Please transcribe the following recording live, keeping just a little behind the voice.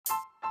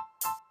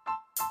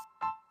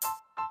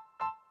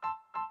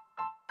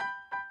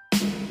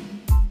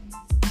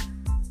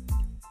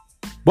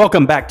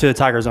Welcome back to the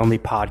Tigers Only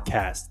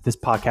podcast. This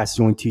podcast is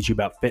going to teach you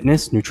about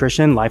fitness,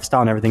 nutrition,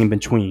 lifestyle, and everything in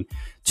between.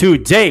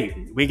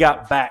 Today, we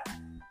got back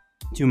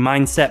to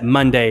Mindset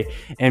Monday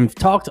and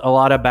talked a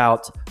lot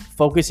about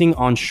focusing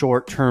on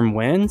short-term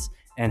wins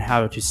and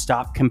how to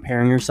stop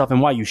comparing yourself and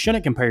why you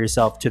shouldn't compare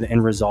yourself to the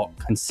end result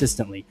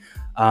consistently.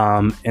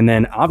 And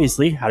then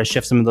obviously how to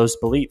shift some of those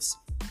beliefs.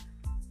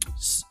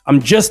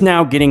 I'm just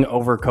now getting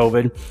over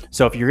COVID.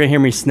 So if you're going to hear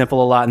me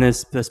sniffle a lot in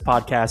this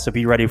podcast, so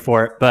be ready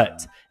for it.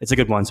 But it's a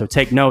good one. So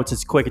take notes.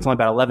 It's quick. It's only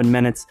about 11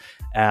 minutes.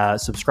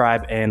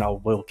 Subscribe, and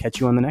we'll catch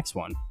you on the next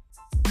one.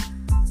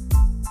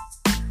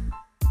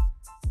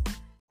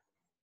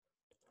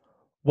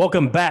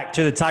 Welcome back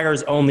to the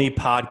Tigers Only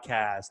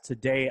podcast.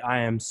 Today I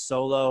am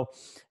solo,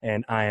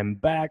 and I am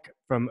back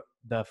from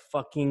the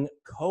fucking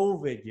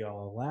COVID,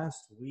 y'all.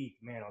 Last week,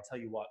 man, I'll tell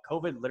you what,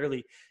 COVID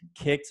literally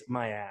kicked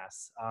my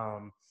ass.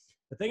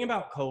 The thing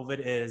about COVID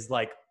is,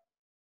 like,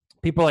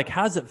 people are like,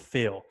 how does it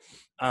feel?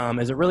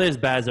 Is it really as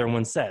bad as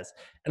everyone says?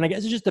 And I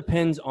guess it just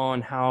depends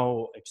on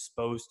how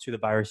exposed to the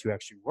virus you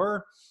actually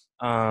were,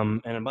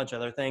 and a bunch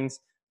of other things.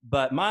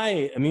 But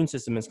my immune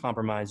system is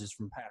compromised just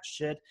from past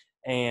shit.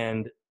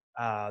 And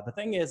the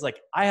thing is, like,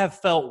 I have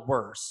felt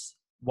worse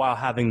while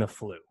having the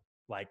flu,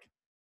 like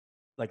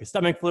a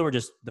stomach flu or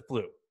just the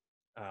flu,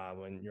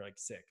 when you're like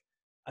sick.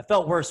 I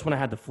felt worse when I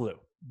had the flu.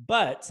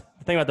 But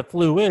the thing about the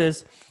flu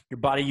is your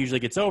body usually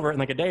gets over it in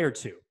like a day or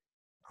two.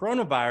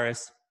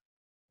 Coronavirus,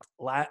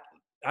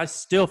 I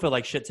still feel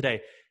like shit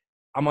today.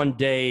 I'm on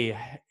day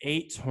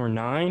 8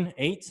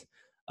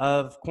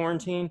 of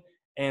quarantine.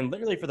 And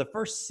literally for the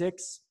first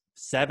 6,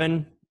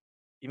 7,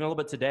 even a little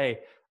bit today,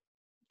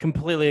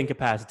 completely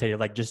incapacitated,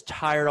 like just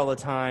tired all the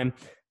time,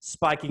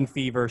 spiking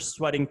fever,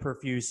 sweating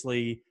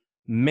profusely,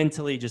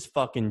 mentally just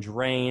fucking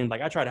drained.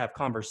 Like, I tried to have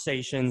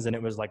conversations and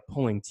it was like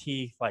pulling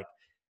teeth. Like,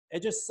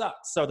 it just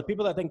sucks. So the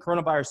people that think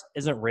coronavirus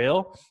isn't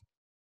real,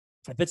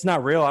 if it's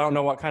not real, I don't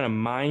know what kind of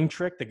mind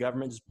trick the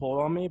government just pulled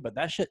on me, but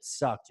that shit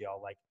sucked,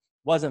 y'all. Like,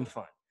 wasn't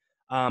fun.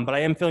 But I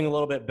am feeling a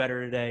little bit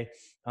better today,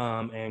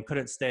 and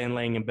couldn't stay in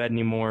laying in bed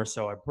anymore.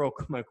 So I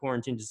broke my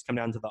quarantine, just come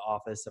down to the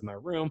office of my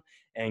room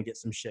and get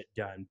some shit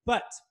done.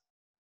 But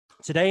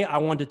today I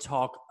wanted to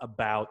talk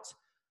about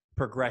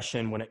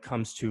progression when it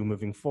comes to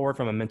moving forward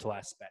from a mental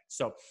aspect.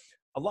 So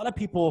a lot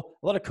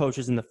of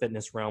coaches in the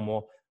fitness realm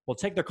will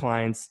take their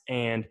clients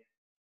and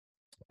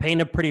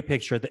paint a pretty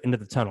picture at the end of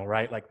the tunnel,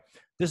 right? Like,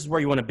 this is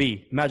where you want to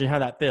be. Imagine how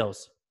that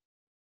feels.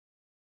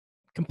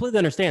 Completely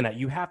understand that.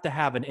 You have to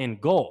have an end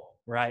goal,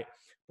 right?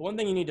 But one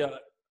thing you need to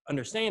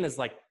understand is,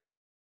 like,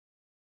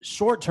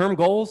 short-term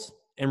goals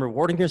and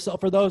rewarding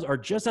yourself for those are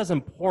just as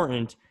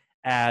important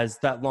as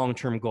that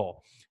long-term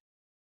goal.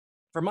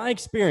 From my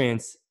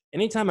experience,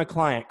 anytime a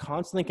client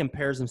constantly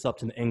compares himself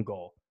to the end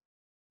goal,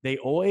 they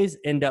always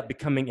end up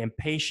becoming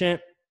impatient,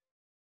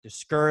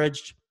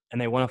 discouraged, and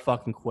they want to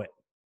fucking quit,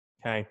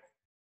 okay?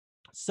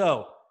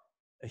 So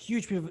a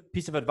huge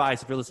piece of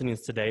advice, if you're listening to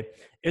this today,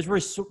 is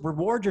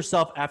reward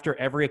yourself after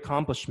every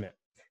accomplishment.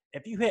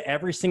 If you hit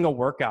every single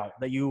workout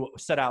that you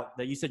said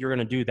you're going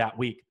to do that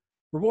week,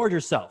 reward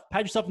yourself.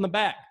 Pat yourself on the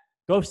back.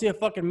 Go see a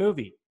fucking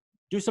movie.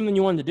 Do something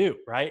you wanted to do,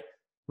 right?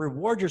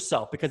 Reward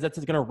yourself, because that's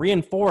going to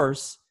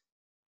reinforce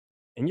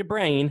in your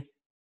brain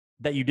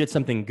that you did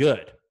something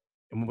good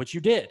and what you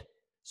did.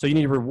 So you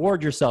need to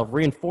reward yourself,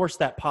 reinforce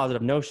that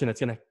positive notion that's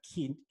going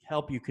to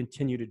help you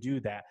continue to do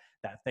that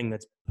thing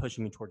that's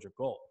pushing you towards your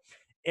goal.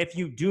 If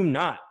you do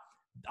not,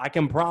 I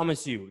can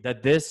promise you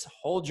that this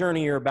whole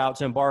journey you're about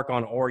to embark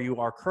on, or you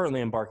are currently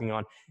embarking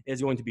on,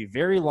 is going to be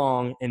very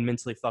long and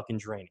mentally fucking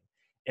draining.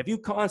 If you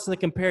constantly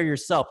compare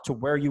yourself to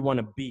where you want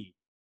to be,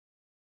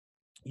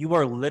 you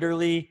are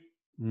literally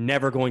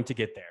never going to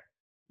get there.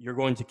 You're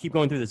going to keep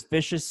going through this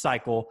vicious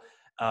cycle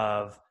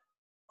of,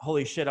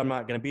 holy shit, I'm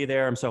not going to be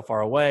there. I'm so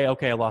far away.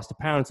 Okay, I lost a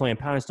pound. It's only a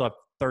pound. I still have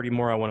 30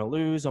 more I want to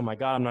lose. Oh my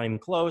God, I'm not even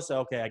close.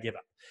 Okay, I give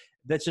up.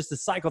 That's just the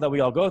cycle that we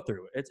all go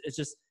through. It's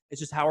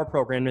just how we're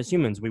programmed as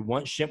humans. We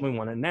want shit. We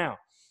want it now.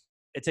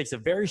 It takes a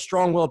very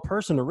strong-willed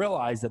person to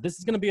realize that this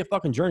is going to be a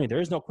fucking journey. There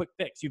is no quick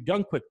fix. You've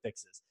done quick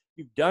fixes.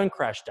 You've done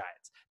crash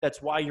diets.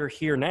 That's why you're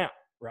here now,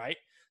 right?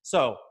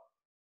 So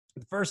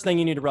the first thing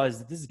you need to realize is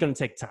that this is going to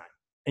take time,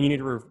 and you need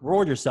to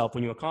reward yourself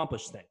when you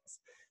accomplish things.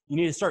 You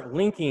need to start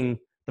linking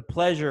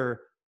pleasure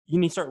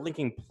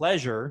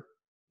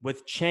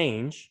with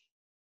change,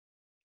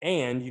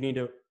 and you need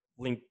to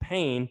link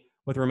pain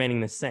with remaining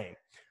the same.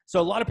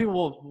 So a lot of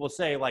people will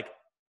say, like,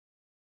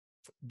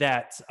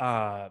 that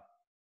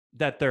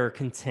they're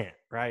content,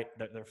 right?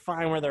 That they're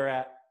fine where they're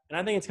at. And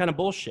I think it's kind of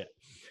bullshit.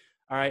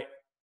 All right.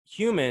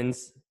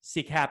 Humans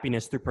seek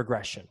happiness through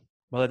progression,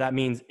 whether that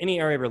means any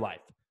area of your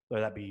life,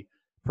 whether that be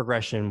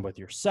progression with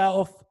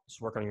yourself,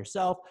 just work on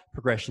yourself,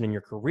 progression in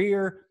your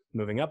career,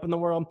 moving up in the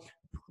world,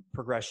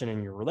 progression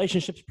in your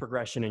relationships,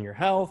 progression in your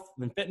health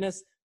and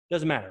fitness.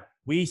 Doesn't matter.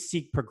 We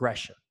seek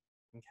progression.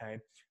 Okay.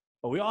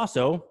 But we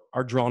also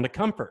are drawn to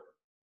comfort.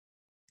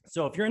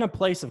 So if you're in a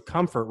place of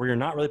comfort where you're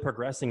not really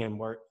progressing in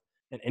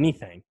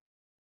anything,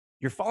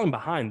 you're falling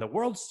behind. The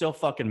world's still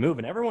fucking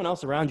moving. Everyone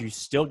else around you is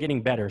still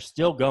getting better,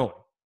 still going.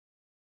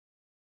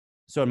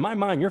 So in my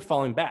mind, you're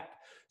falling back.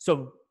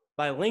 So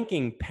by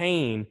linking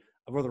pain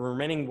or the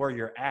remaining where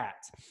you're at,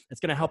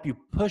 it's going to help you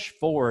push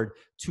forward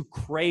to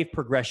crave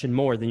progression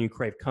more than you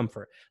crave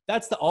comfort.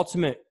 That's the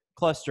ultimate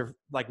cluster,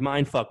 like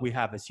mind fuck we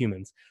have as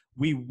humans.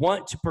 We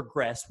want to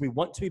progress. We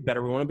want to be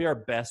better. We want to be our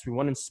best. We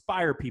want to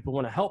inspire people,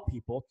 want to help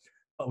people,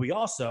 but we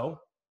also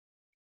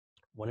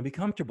want to be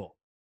comfortable.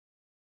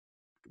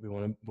 We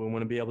want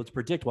to be able to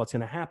predict what's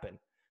going to happen,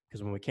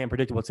 because when we can't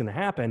predict what's going to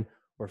happen,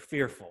 we're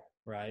fearful,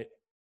 right?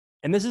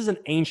 And this is an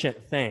ancient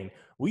thing.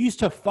 We used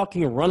to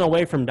fucking run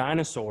away from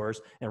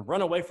dinosaurs and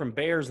run away from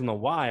bears in the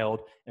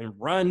wild and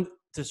run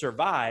to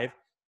survive.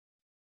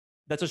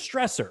 That's a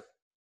stressor.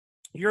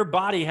 Your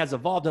body has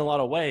evolved in a lot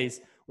of ways.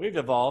 We've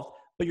evolved,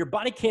 but your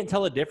body can't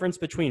tell the difference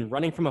between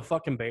running from a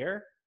fucking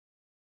bear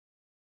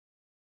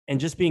and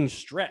just being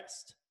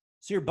stressed.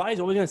 So your body's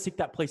always going to seek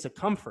that place of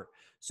comfort.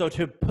 So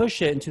to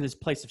push it into this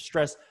place of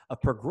stress,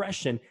 of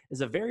progression, is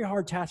a very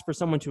hard task for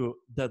someone to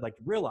like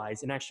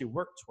realize and actually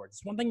work towards.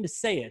 It's one thing to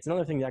say it. It's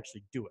another thing to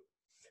actually do it.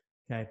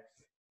 Okay.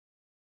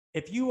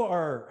 If you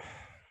are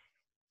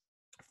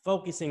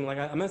focusing, like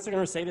I'm just going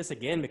to say this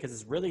again because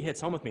this really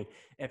hits home with me.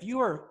 If you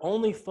are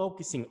only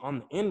focusing on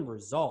the end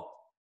result,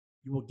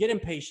 you will get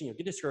impatient, you'll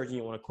get discouraged, and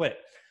you'll want to quit.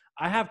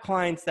 I have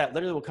clients that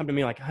literally will come to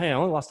me like, hey, I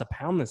only lost a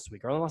pound this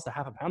week, or I only lost a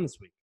half a pound this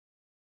week.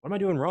 What am I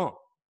doing wrong?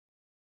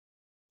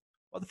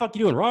 What the fuck are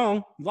you doing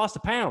wrong? You lost a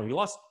pound. You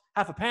lost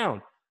half a pound.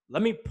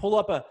 Let me pull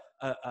up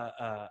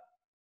a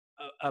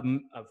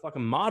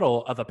fucking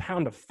model of a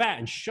pound of fat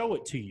and show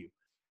it to you.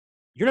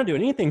 You're not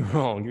doing anything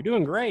wrong. You're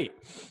doing great.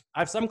 I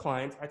have some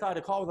clients. I thought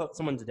I'd call with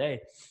someone today.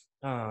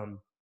 Sorry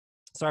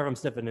if I'm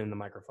sniffing in the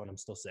microphone. I'm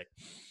still sick.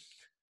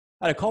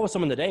 I had a call with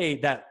someone today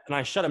and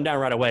I shut them down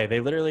right away. They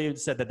literally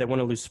said that they want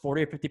to lose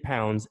 40 or 50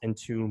 pounds in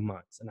 2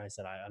 months. And I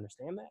said, I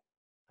understand that.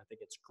 I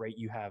think it's great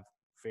you have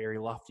very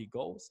lofty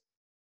goals.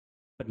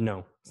 But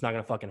no, it's not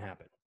going to fucking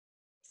happen.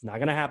 It's not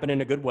going to happen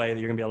in a good way that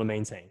you're going to be able to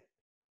maintain.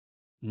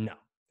 No.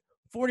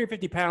 40 or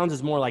 50 pounds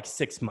is more like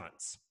 6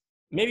 months,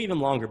 maybe even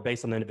longer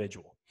based on the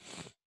individual.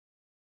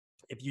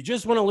 If you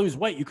just want to lose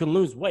weight, you can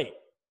lose weight.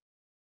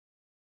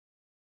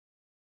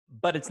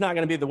 But it's not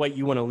going to be the weight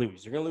you want to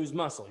lose. You're going to lose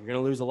muscle. You're going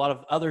to lose a lot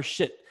of other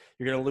shit.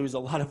 You're going to lose a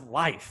lot of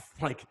life.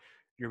 Like,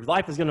 your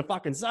life is going to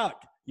fucking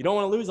suck. You don't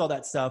want to lose all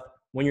that stuff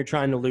when you're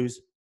trying to lose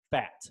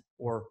fat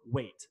or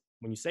weight.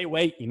 When you say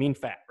weight, you mean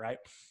fat, right?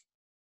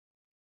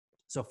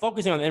 So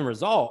focusing on the end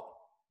result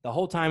the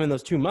whole time in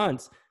those 2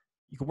 months,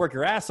 you can work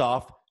your ass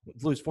off,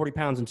 lose 40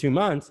 pounds in 2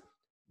 months.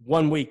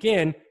 1 week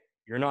in,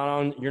 you're not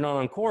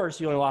on course.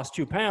 You only lost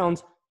 2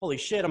 pounds. Holy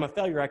shit, I'm a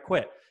failure. I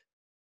quit.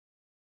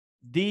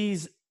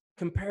 These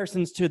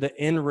comparisons to the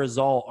end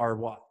result are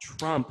what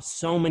trump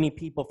so many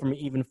people from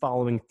even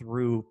following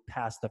through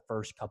past the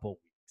first couple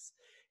weeks.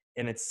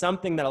 And it's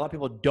something that a lot of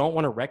people don't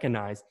want to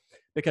recognize,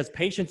 because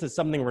patience is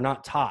something we're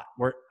not taught.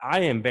 I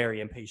am very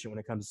impatient when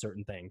it comes to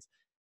certain things.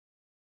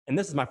 And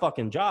this is my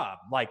fucking job.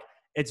 Like,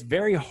 it's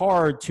very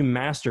hard to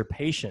master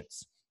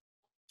patience,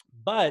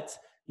 but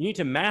you need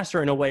to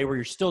master in a way where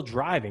you're still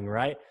driving,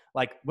 right?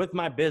 Like with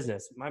my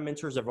business, my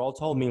mentors have all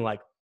told me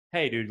like,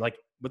 hey dude, like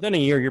within a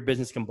year, your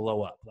business can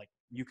blow up. Like,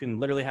 you can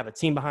literally have a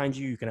team behind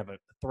you. You can have a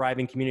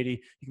thriving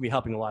community. You can be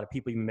helping a lot of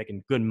people, even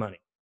making good money.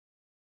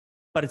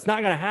 But it's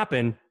not going to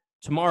happen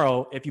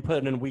tomorrow if you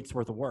put in a week's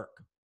worth of work,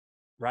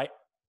 right?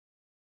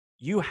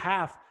 You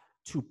have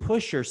to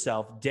push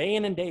yourself day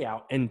in and day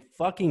out and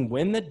fucking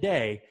win the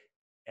day,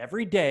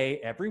 every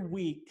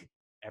week,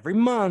 every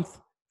month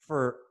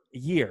for a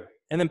year,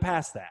 and then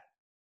past that.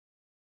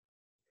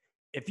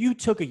 If you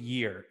took a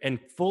year and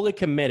fully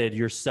committed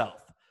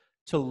yourself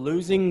to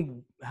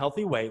losing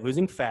healthy weight,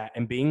 losing fat,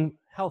 and being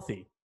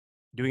healthy,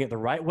 doing it the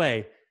right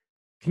way,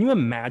 can you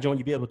imagine what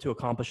you'd be able to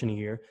accomplish in a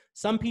year?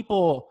 Some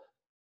people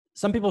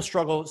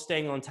struggle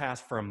staying on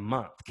task for a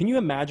month. Can you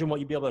imagine what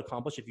you'd be able to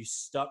accomplish if you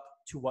stuck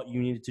to what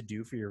you needed to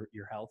do for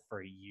your health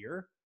for a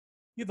year?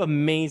 You have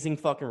amazing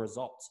fucking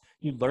results.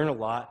 You'd learn a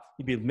lot.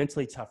 You'd be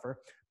mentally tougher,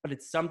 but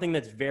it's something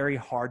that's very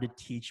hard to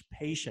teach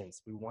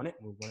patience. We want it,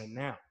 and we want it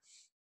now.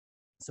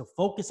 So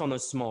focus on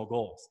those small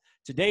goals.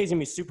 Today is going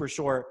to be super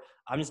short.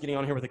 I'm just getting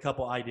on here with a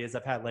couple ideas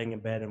I've had laying in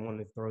bed and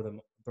wanted to throw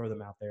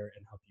them out there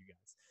and help you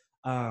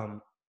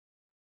guys.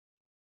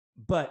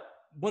 But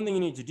one thing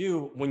you need to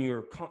do when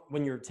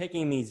you're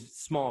taking these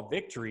small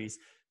victories,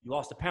 you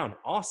lost a pound.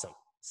 Awesome.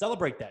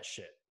 Celebrate that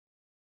shit.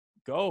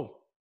 Go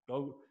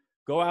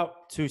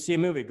out to see a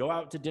movie. Go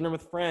out to dinner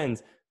with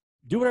friends.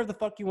 Do whatever the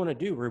fuck you want to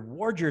do.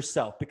 Reward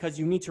yourself, because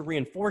you need to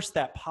reinforce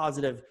that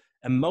positive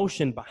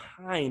emotion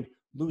behind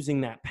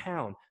losing that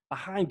pound,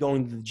 behind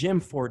going to the gym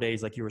 4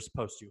 days like you were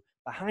supposed to,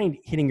 behind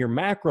hitting your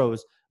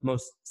macros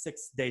most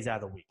 6 days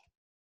out of the week.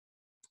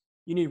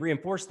 You need to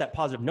reinforce that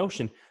positive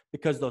notion,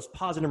 because those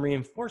positive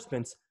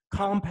reinforcements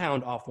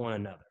compound off one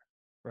another,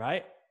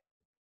 right?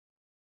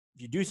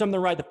 If you do something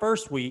right the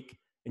first week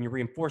and you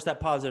reinforce that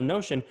positive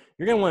notion,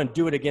 you're going to want to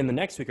do it again the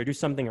next week, or do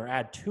something or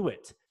add to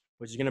it,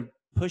 which is going to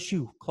push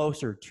you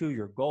closer to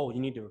your goal.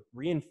 You need to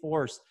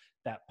reinforce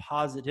that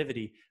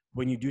positivity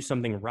when you do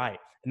something right,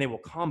 and they will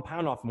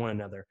compound off one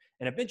another.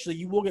 And eventually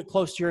you will get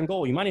close to your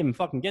goal. You might even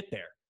fucking get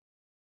there.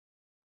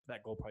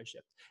 That goal probably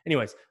shift.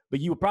 Anyways, but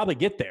you will probably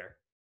get there,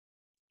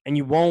 and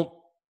you won't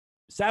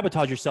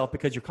sabotage yourself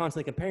because you're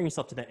constantly comparing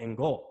yourself to that end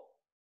goal.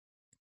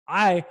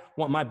 I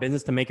want my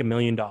business to make $1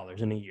 million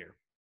in a year.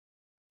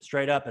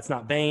 Straight up, that's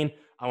not vain.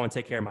 I want to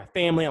take care of my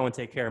family. I want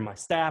to take care of my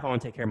staff. I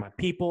want to take care of my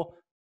people.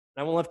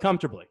 And I want to live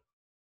comfortably.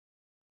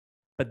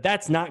 But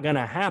that's not going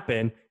to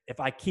happen if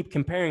I keep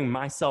comparing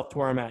myself to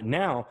where I'm at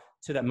now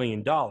to that $1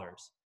 million,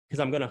 because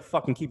I'm going to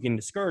fucking keep getting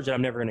discouraged that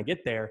I'm never going to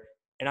get there.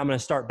 And I'm going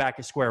to start back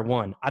at square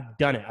one. I've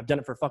done it. I've done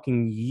it for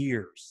fucking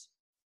years.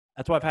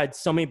 That's why I've had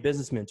so many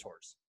business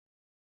mentors.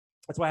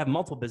 That's why I have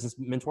multiple business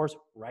mentors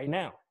right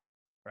now,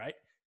 right?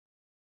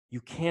 You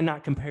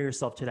cannot compare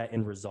yourself to that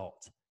end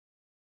result.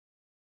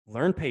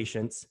 Learn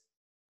patience,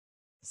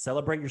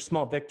 celebrate your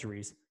small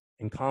victories,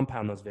 and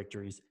compound those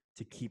victories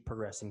to keep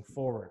progressing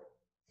forward.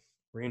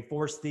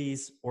 Reinforce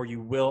these, or you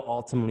will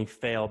ultimately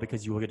fail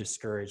because you will get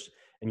discouraged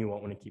and you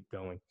won't want to keep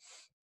going.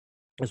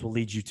 This will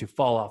lead you to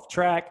fall off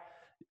track.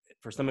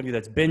 For some of you,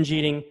 that's binge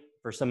eating.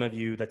 For some of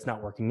you, that's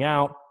not working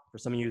out. For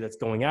some of you, that's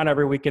going out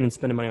every weekend and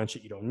spending money on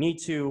shit you don't need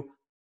to.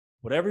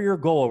 Whatever your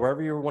goal,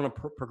 wherever you want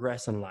to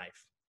progress in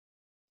life,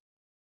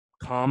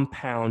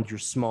 compound your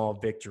small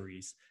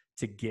victories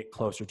to get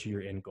closer to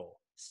your end goal.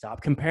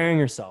 Stop comparing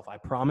yourself. I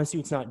promise you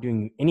it's not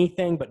doing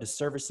anything but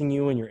disservicing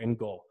you and your end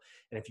goal.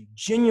 And if you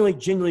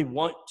genuinely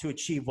want to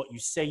achieve what you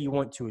say you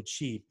want to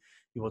achieve,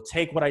 you will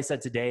take what I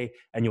said today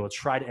and you will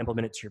try to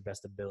implement it to your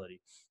best ability.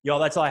 Y'all,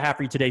 that's all I have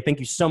for you today. Thank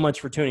you so much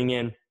for tuning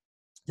in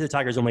to the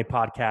Tigers Only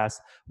podcast.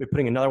 We're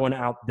putting another one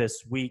out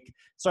this week.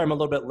 Sorry, I'm a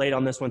little bit late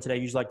on this one today. I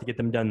usually like to get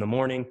them done in the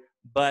morning,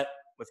 but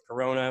with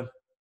Corona,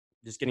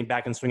 just getting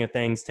back in the swing of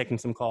things, taking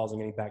some calls and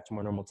getting back to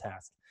my normal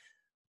task.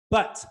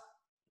 But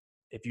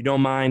if you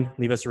don't mind,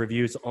 leave us a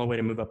review. It's the only way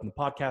to move up in the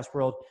podcast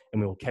world, and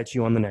we will catch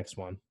you on the next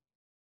one.